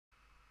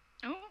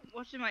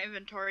What's in my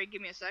inventory? Give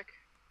me a sec.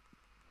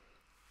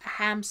 A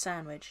ham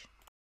sandwich.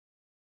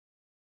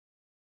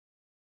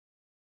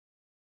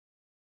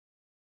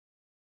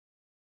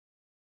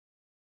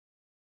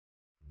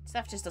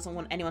 Saph just doesn't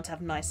want anyone to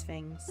have nice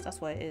things.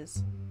 That's what it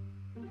is.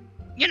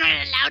 You're not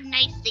allowed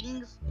nice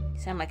things. You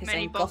sound like it's Many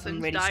saying Botham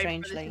Bothans really died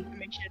strangely. for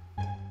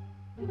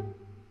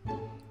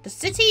this The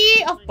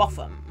city of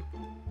Botham.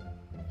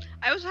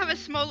 I also have a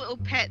small little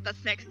pet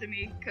that's next to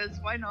me, because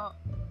why not?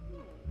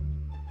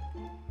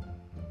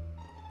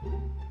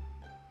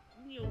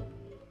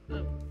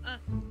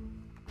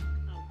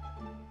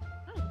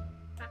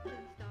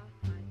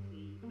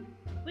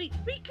 Wait,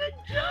 we could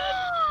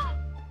jump!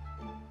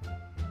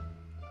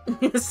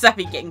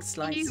 Saphy getting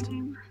sliced.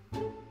 You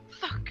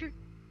fuck.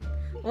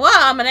 Wow,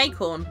 I'm an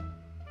acorn.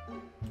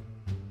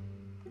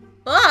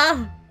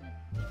 Ah!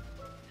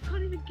 I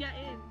can't even get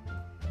in.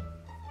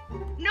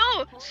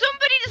 No!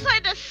 Somebody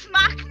decided to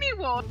smack me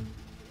one!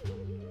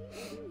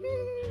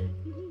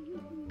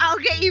 I'll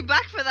get you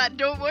back for that,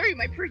 don't worry,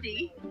 my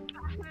pretty.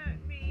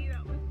 Hurt me,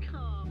 that was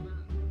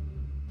karma.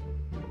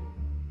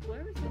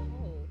 Where is the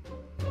hole?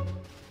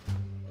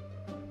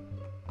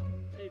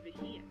 Over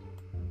here.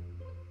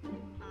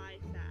 Hi,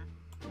 Saph.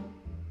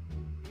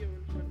 You're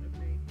in front of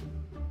me.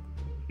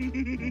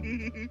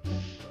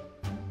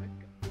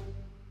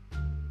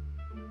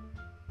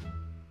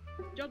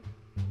 Jump!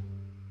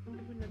 It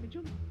wouldn't let me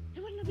jump. It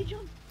wouldn't let me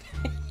jump.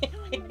 It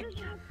wouldn't let me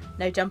jump.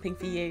 No jumping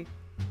for you.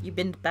 You've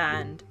been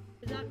banned.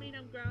 Does that mean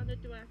I'm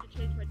grounded? Do I have to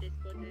change my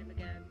Discord name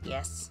again?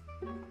 Yes.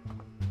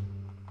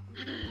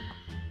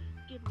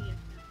 Give me a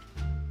sec.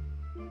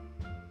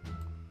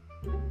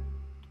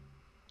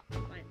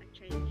 Right, I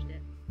changed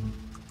it.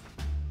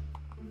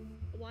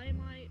 Why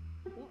am I...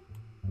 What?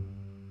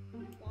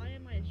 Why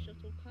am I a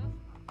shuttlecock?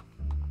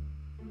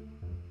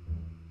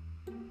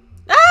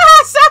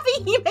 Ah!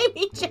 Saphy, you made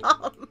me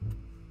jump!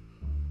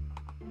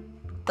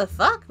 The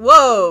fuck?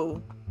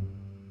 Whoa!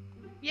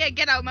 Yeah,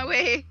 get out of my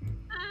way.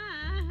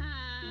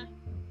 Ah.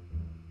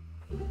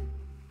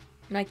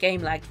 My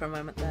game lagged for a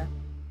moment there.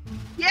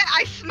 Yeah,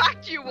 I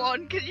smacked you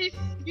one, because you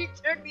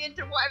turned me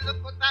into whatever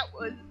the fuck that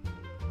was.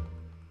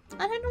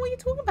 I don't know what you're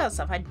talking about,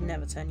 Saph. I'd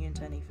never turn you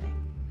into anything.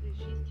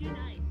 She's too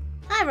nice.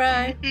 Hi,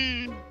 Ro.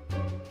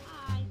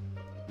 Hi.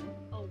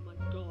 Oh my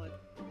god.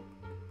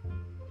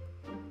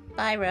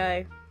 Bye,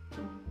 Ro.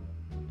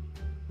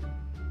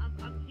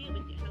 I'm here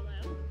with you.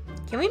 Hello?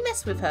 Can we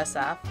mess with her,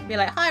 Saph? Be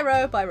like, hi,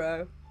 Ro. Bye,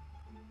 Ro.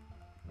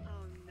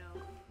 Oh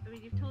no. I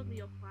mean, you've told me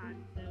your plan,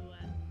 so I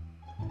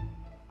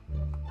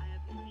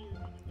have a feeling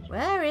I'm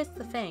Where is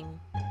the thing?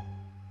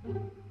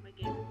 my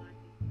game is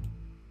lagging.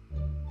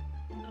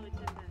 Oh, it's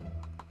in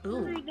there.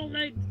 Ooh. Oh, my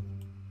legs.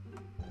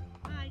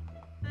 Hi.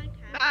 Hi,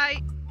 cat.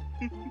 Bye.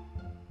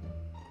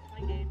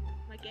 My game.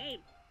 My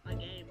game. My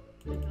game.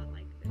 It's not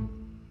like this.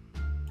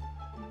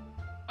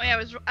 Oh yeah,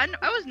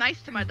 I was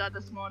nice to my dad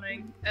this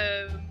morning.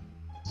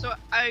 So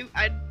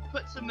I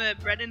put some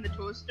bread in the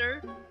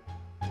toaster,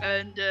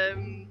 and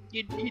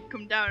he'd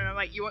come down and I'm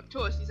like, you want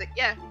toast? He's like,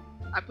 yeah.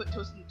 I put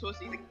toast in the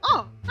toaster. He's like,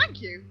 oh,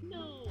 thank you.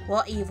 No.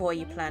 What evil are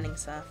you planning,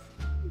 Saph?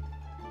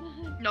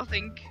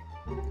 Nothing.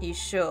 Are you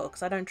sure?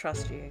 Because I don't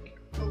trust you.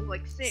 I was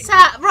like 6.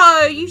 Saph,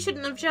 Ro, you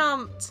shouldn't have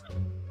jumped.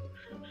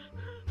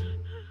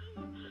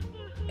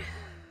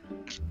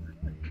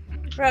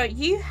 Bro,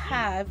 you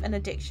have an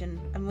addiction,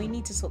 and we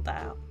need to sort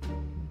that out.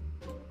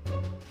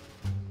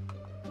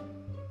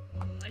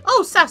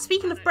 Oh, Saph,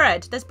 speaking of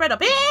bread, there's bread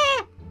up here!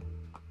 Oh,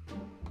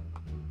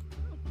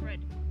 bread.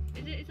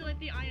 Is it like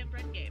the I Am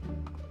Bread game?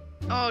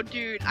 Oh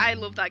dude, I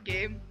love that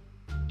game.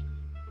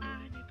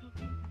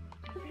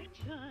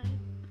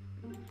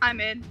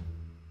 I'm in.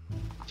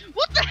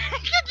 What the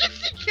heck? I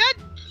just can't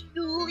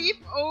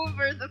leap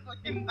over the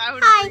fucking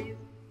boundaries. Hi.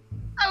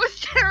 That was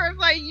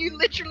terrifying. You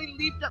literally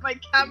leaped at my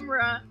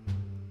camera.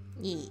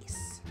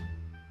 Yes.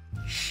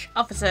 Shh,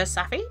 Officer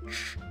Saphy.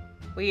 Shh.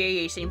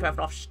 We seem to have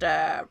lost,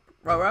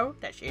 Roro.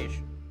 There she is.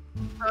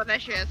 Oh, there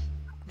she is.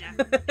 Yeah,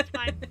 it's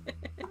fine.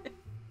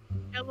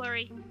 Don't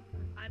worry.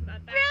 I'm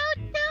back. Ro,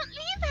 don't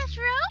leave us,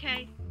 Ro.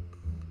 Okay.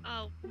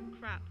 Oh,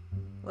 crap.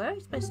 Where are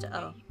you supposed to?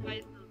 Oh. You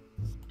guys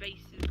are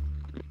spaces.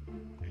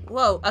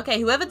 Whoa. Okay,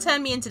 whoever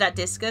turned me into that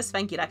discus,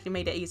 thank you. It actually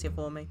made it easier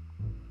for me.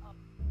 Oh,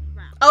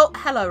 crap. Oh,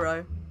 hello,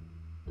 Ro.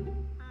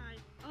 Hi.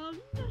 Oh,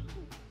 no.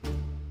 I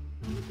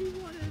want to be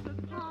one of the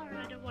car.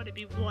 I don't want to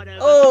be one of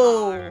the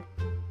Oh. car.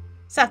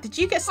 Saph, did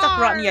you get stuck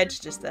right on the Hard. edge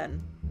just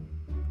then?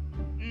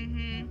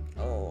 Mm-hmm.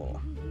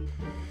 Oh.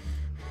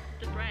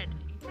 The bread.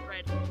 Use the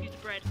bread. Use the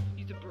bread.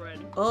 Use the bread.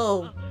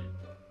 Oh.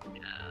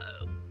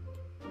 No.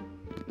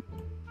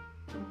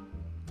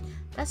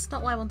 That's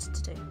not what I wanted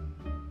to do.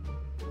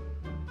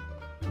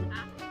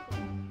 Ah!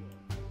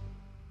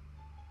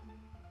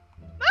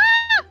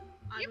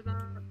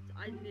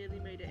 I nearly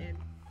made it in.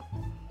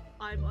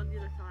 I'm on the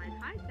other side.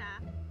 Hi,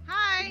 Saph.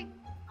 Hi.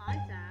 Hi,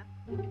 Saph.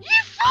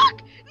 You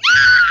fuck!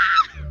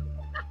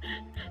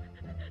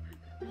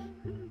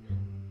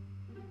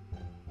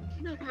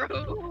 No,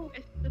 Bro,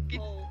 it's the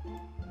pole.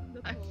 The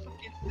I pole.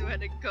 fucking swear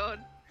to God.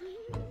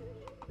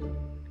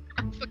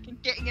 I'm fucking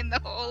getting in the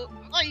hole.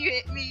 Are you you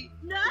hit me.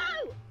 No!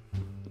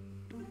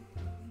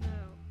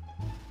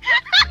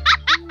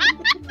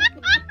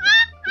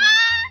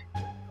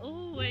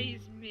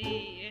 Always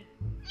me.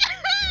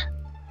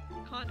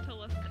 Can't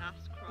tell if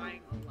Saph's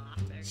crying or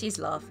laughing. She's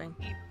laughing.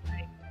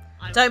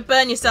 I'm Don't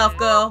burn yourself,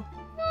 girl.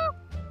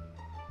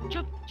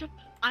 Jump, jump.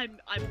 I'm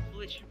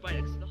literally right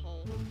next to the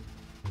hole.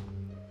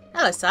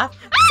 Hello, Saph.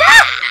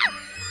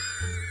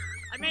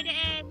 I made it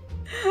in.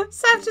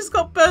 Saph just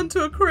got burned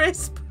to a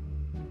crisp.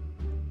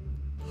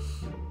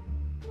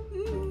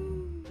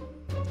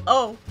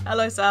 Oh,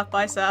 hello, Saph.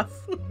 Bye, Saph.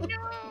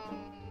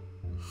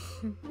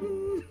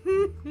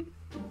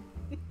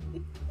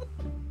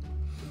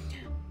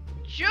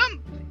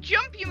 Jump!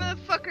 Jump, you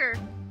motherfucker!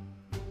 You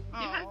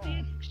have the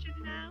addiction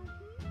now.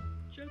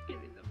 Jump in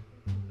the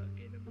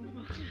fucking.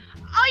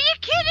 Are you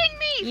kidding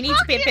me? You need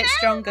to be a bit Fucking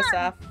stronger,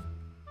 hell.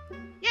 Saph.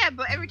 Yeah,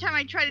 but every time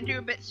I try to do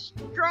a bit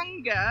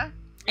stronger,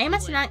 Aim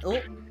at an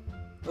angle.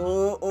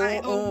 Oh, oh,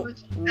 I oh.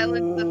 almost fell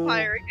into the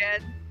fire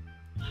again.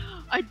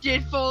 I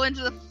did fall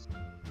into the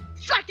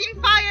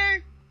fucking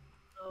fire!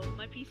 Oh,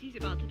 my PC's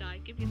about to die.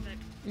 Give me a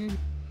sec.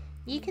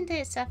 You can do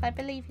it, Saph. I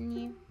believe in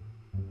you.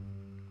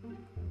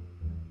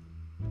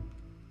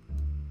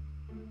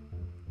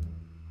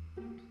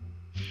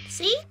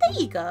 See? There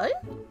you go.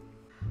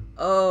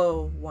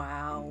 Oh,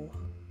 wow.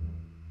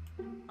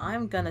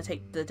 I'm gonna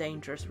take the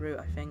dangerous route,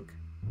 I think.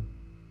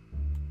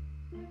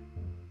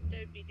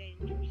 Don't be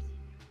dangerous.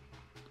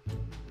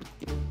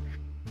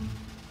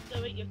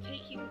 So wait, you're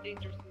taking the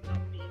dangerous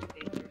without being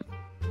dangerous.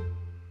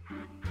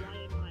 Why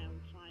am I on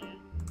fire?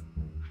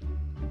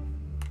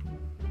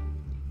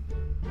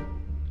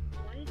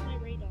 Why is my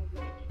radar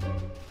red?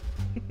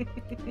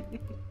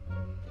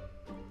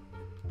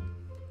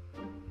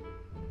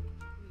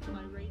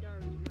 My radar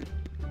is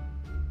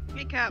red.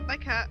 Hey cat, bye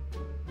cat.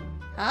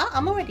 Huh?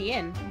 I'm already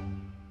in.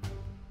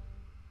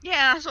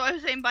 Yeah, that's what I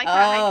was saying, bye cat,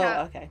 Oh, hi cat.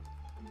 okay.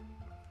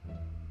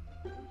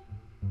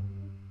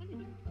 I don't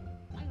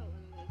know.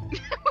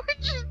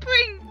 We're just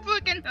putting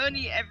fucking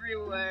honey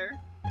everywhere.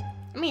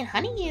 I mean,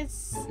 honey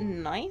is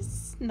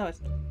nice. No,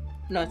 it's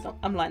not.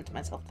 I'm lying to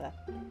myself there.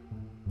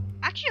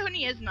 Actually,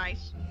 honey is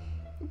nice.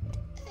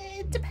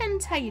 It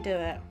depends how you do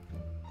it.